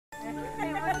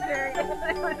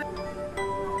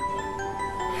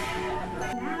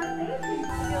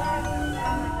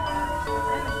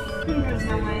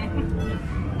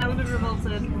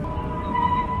melted. It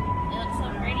looks so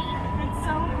pretty. It's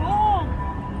so cool.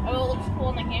 Oh, it looks cool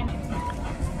in the camera.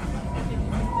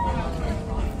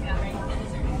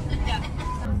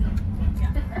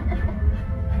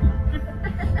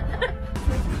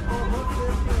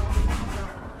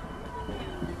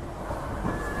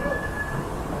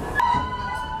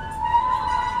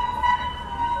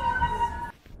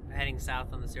 Heading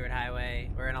south on the Seward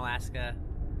Highway. We're in Alaska.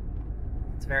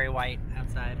 It's very white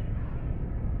outside.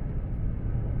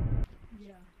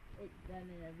 Yeah, it's done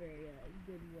in a very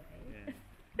good way.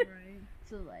 Yeah. Right.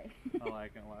 So like. I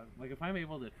like it a lot. Like if I'm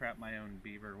able to trap my own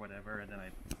beaver or whatever, and then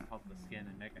I pulp the skin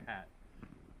and make a hat.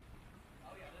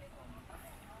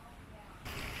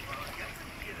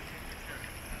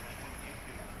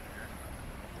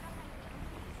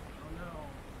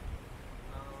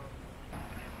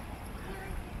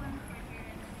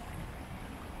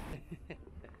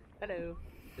 Hello.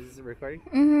 Is this a recording?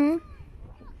 Mm-hmm.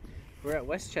 We're at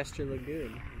Westchester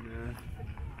Lagoon,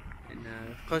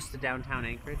 close to downtown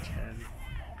Anchorage, and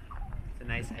it's a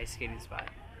nice ice skating spot.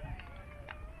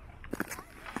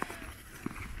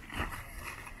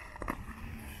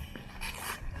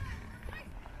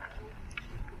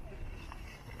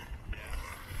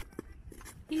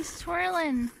 He's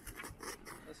twirling.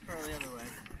 Let's twirl the other way.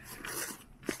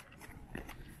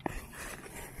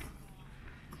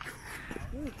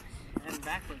 Ooh, and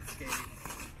backwards skating.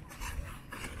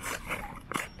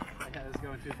 I was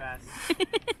going too fast. These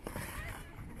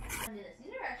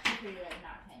are actually pretty like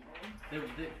not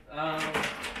tangled.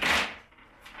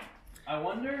 I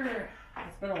wonder.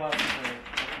 It's been a while since I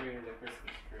decorated a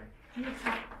Christmas tree.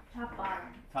 Top bottom.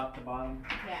 Top to bottom.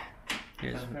 Yeah.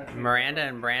 Here's Miranda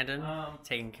and Brandon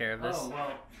taking care of this. Oh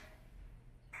well.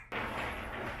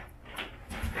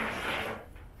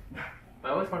 I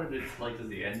always wondered if like does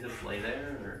the end just lay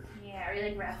there or? Yeah, or you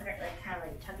like wrap it, like kind of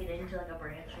like tuck it into like a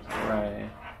branch or something. Right.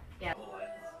 Yeah.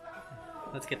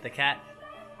 Let's get the cat.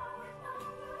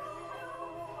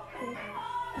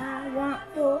 I want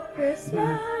for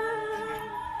Christmas.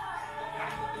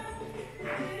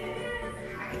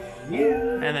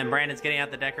 And then Brandon's getting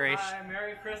out the decoration. Hi,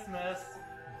 Merry Christmas.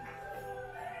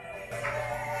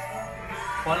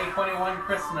 2021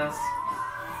 Christmas.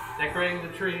 Decorating the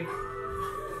tree.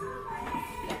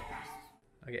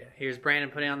 Okay, here's Brandon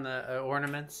putting on the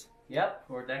ornaments. Yep,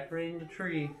 we're decorating the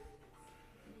tree.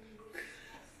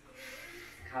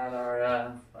 Got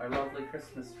our lovely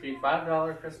Christmas tree,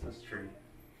 $5 Christmas tree.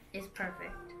 It's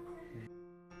perfect.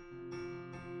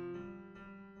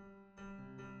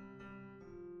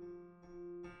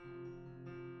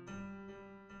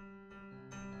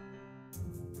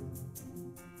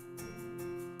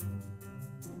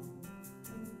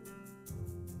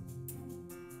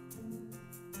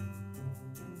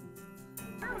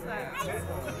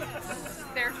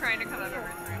 They're trying to come out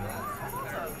over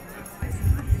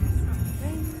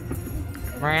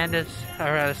Miranda's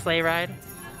sleigh ride.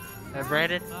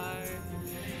 Brandon.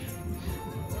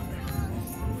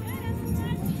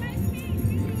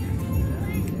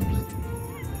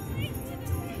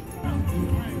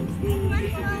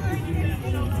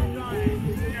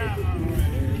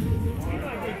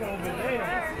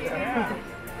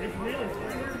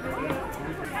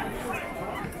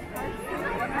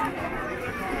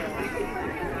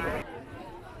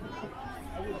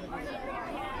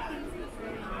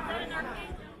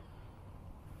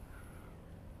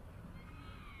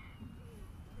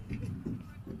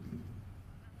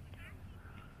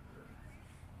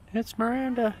 It's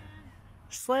Miranda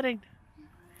sledding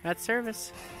at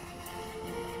service.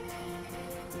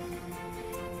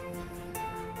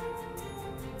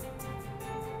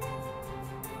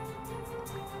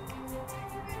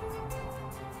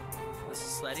 This is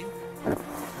sledding. We're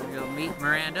gonna meet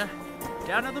Miranda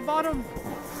down at the bottom.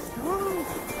 Woo!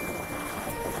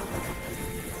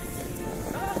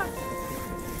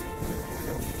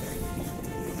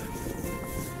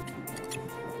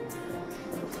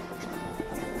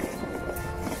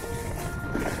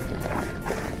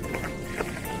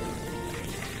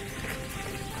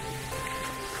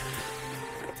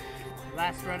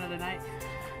 Last run of the night.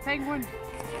 Penguin,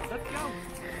 let's go.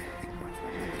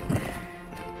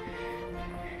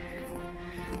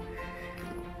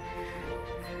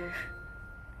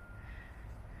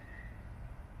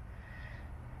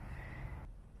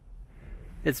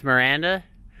 It's Miranda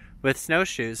with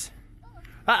snowshoes.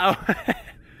 Uh-oh.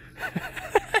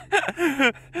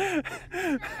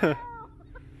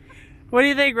 What do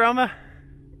you think, Roma?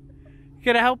 You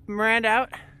gonna help Miranda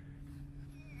out?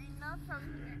 Not from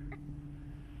here.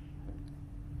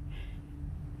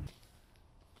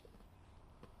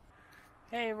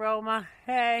 Hey, Roma.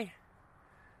 Hey.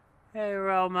 Hey,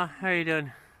 Roma. How are you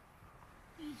doing?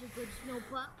 He's a good snow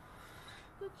pup.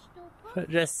 Good snow pup.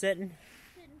 Just sitting.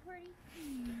 Sitting pretty.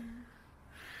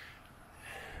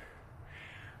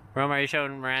 Rome, are you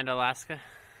showing Miranda Alaska?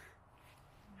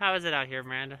 How is it out here,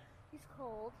 Miranda? He's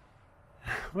cold.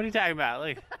 What are you talking about?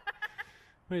 Look.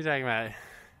 What are you talking about?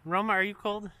 Roma, are you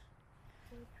cold?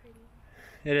 Really pretty.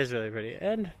 It is really pretty.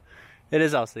 And it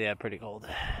is also, yeah, pretty cold.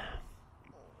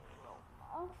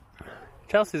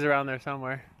 Chelsea's around there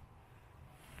somewhere.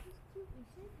 He's cute,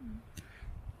 isn't he?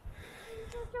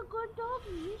 He's such a good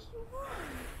doggy. Yes, you are.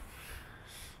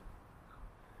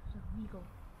 So, Migo.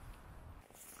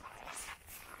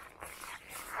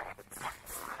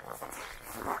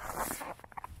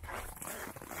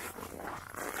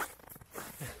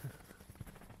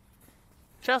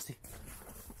 Chelsea.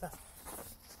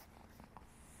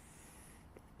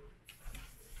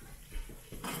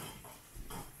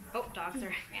 Oh, dogs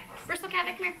are. Bristol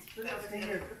Cabot, come here.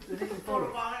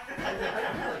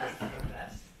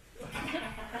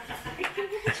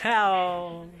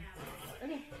 Ciao.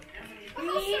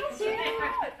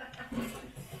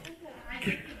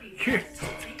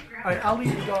 Alright, I'll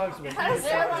leave the dogs with you.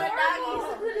 They're little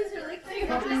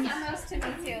doggies. Almost to me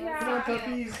too. Come on,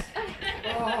 puppies.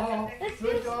 Oh,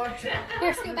 good dog.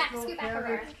 Here, scoot back,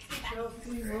 over.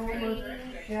 Chelsea, Roma,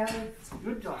 Cabot.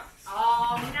 Good dog.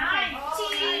 Oh, nice.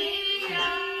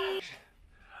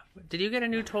 Did you get a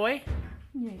new toy?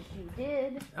 Yes, he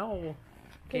did. Oh.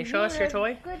 Can you show us your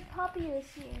toy? Good puppy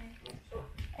this year.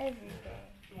 Every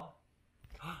day.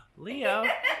 Leo.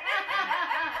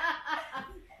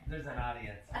 There's an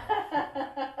audience. Oh,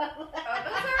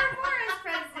 those are our forest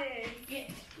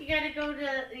presents. You gotta go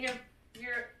to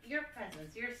your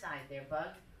presents, your side there, Bug.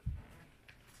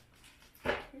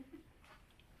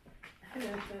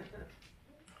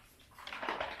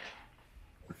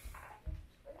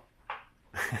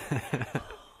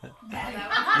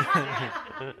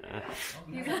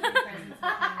 You got the presents this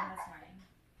morning.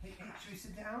 Hey, should we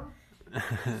sit down?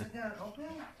 Sit down, open.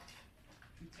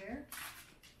 You tear?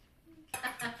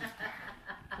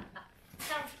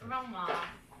 Roma.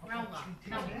 Should we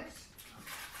tear this?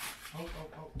 Oh,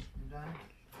 I'm done.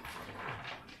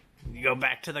 You go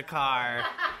back to the car.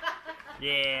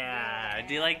 Yeah.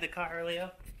 Do you like the car,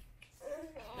 Leo?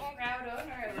 Proud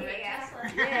owner of a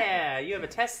Tesla. Yeah, you have a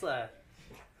Tesla.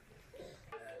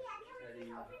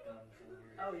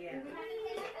 Oh yeah.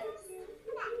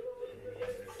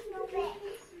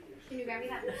 Can you grab me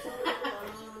that?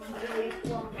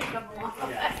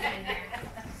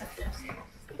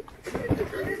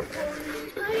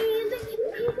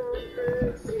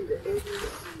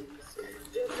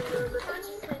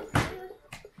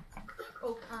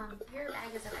 Oh, your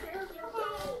bag is over there.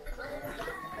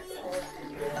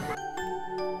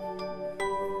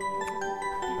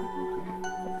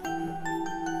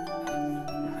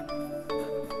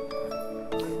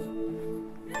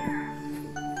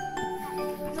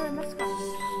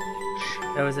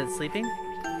 Oh, is it sleeping?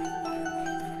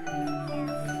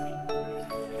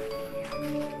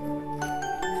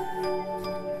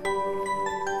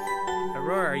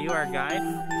 Aurora, are you our guide?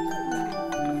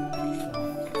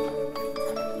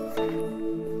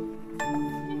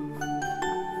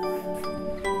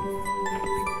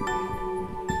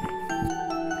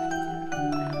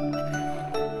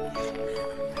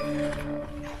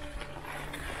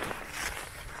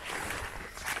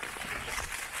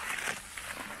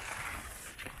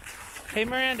 Hey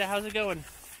Miranda, how's it going?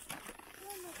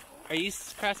 Are you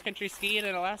cross-country skiing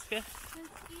in Alaska? I'm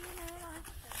skiing in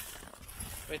Alaska.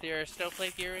 With your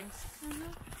snowflake earrings?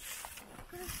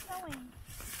 But it's snowing.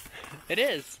 It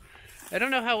is. I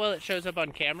don't know how well it shows up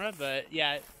on camera, but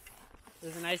yeah,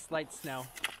 there's a nice light snow.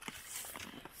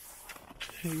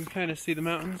 You can kind of see the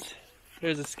mountains.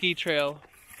 There's a ski trail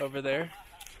over there.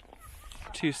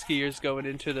 2 skiers going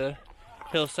into the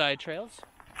hillside trails.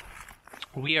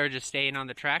 We are just staying on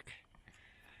the track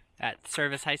at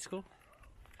Service High School.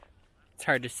 It's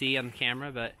hard to see on the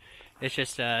camera, but it's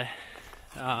just a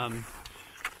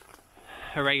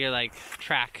regular like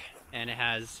track, and it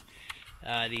has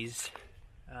these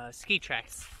ski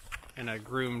tracks and a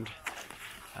groomed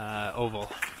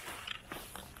oval.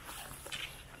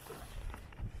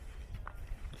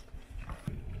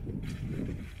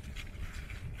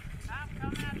 Stop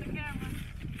coming at the camera.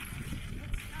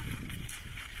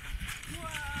 Whoa!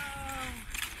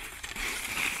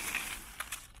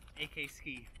 AK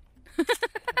ski.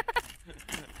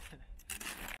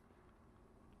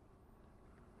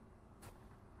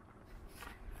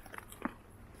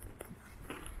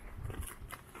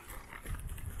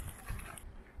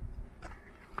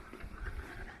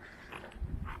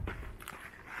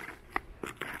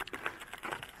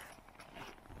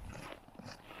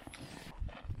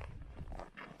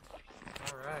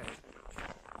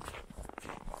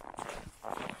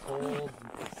 cold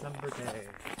December day.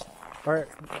 Or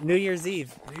New Year's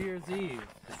Eve. New Year's Eve,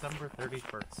 December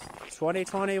 31st.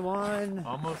 2021.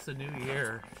 Almost a new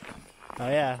year. Oh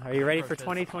yeah, are you ready for This.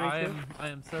 2022? I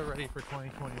am so ready for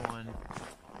 2021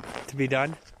 To be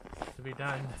done? to be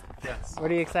done. Yes.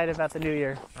 What are you excited about the new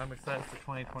year? I'm excited for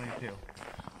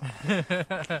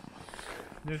 2022.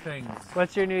 New things.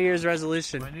 What's your New Year's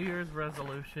resolution? My New Year's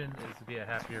resolution is to be a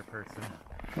happier person.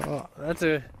 Oh, that's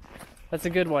a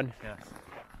good one. Yes.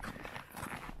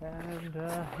 And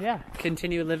yeah,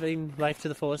 continue living life to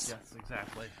the fullest. Yes,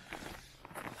 exactly.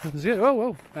 That's good. Oh,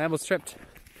 whoa! I almost tripped.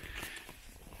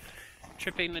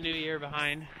 Tripping the new year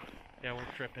behind. Yeah, we're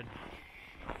tripping.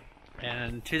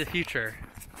 And to the future.